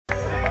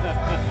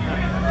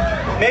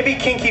Maybe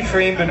Kinky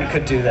Freeman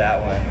could do that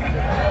one.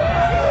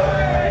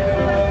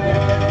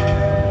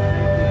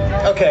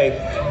 Okay,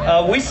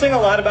 we sing a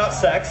lot about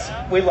sex.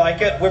 We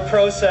like it. We're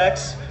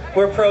pro-sex.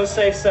 We're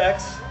pro-safe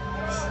sex.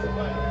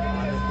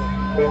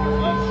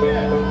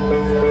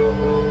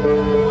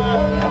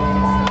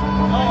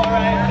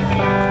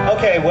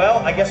 Okay, well,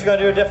 I guess we're going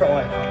to do a different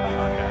one.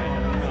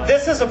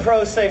 This is a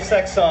pro-safe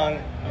sex song.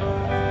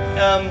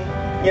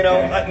 You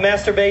know,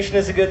 masturbation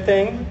is a good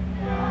thing.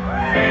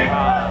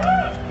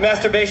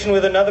 Masturbation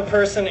with another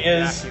person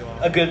is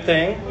a good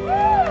thing.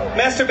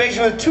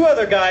 Masturbation with two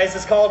other guys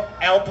is called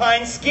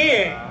Alpine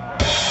skiing.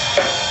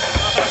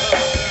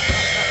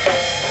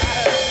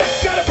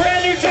 Got a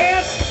brand new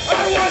dance?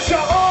 I want you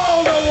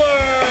all to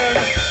learn.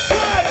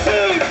 1,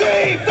 2,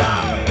 3, 4.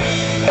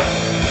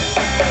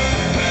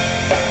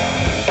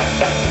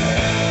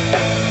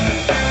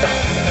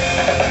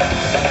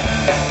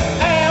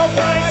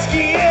 Alpine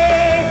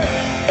skiing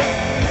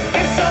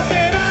is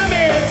something I'm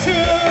into,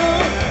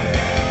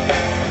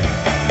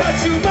 but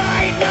you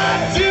might not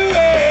do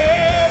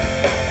it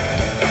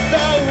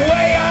the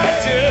way I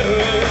do.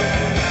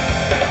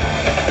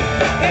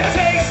 It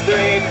takes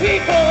 3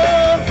 people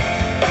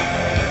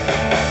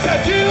to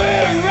do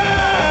it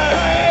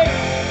right.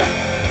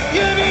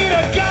 You need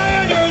a guy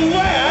on your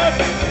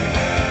left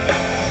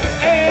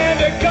and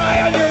a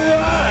guy on your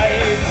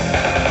right.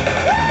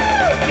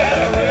 Woo! Get a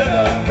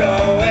rhythm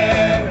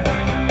going.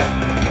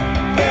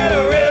 Get a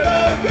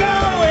rhythm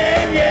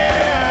going,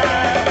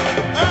 yeah.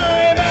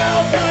 I'm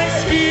alpine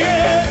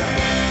skiing,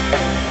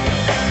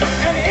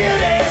 and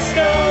it ain't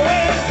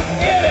snowing.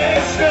 It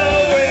ain't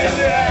snowing,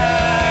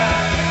 yeah.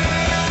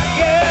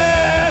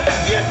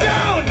 You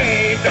don't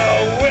need no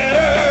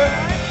winter.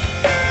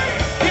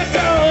 You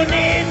don't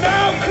need no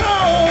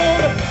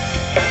cold.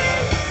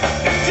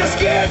 Just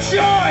get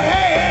your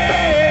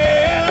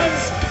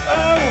hands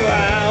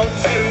around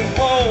 2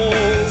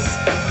 poles.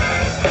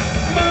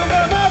 Move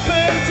them up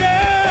and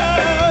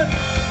down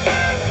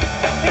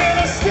in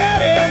a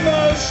steady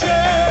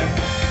motion.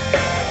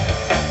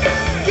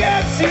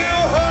 Gets you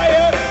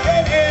higher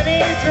than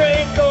any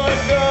drink or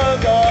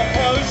drug or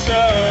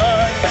potion.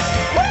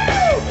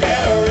 Woo!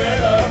 Get a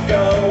rhythm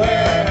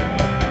going.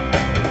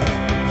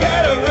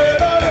 Get a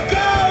rhythm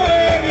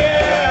going,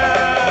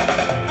 yeah.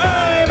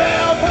 I'm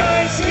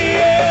alpine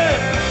skiing,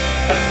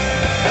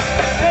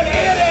 and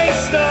it ain't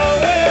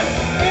snowing.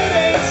 It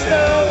ain't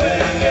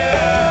snowing, yeah.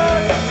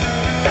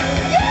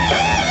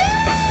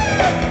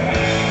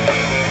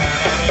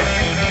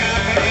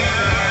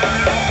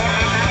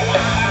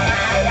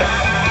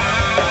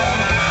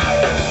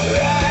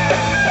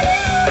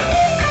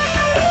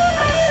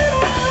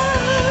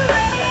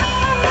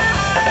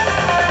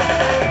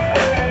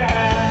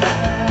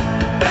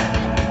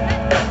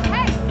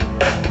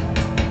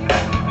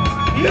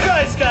 You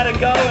guys got it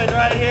going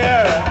right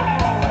here.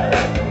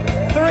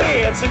 3,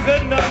 it's a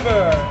good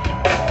number.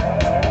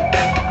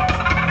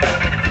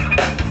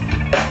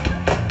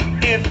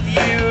 If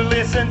you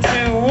listen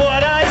to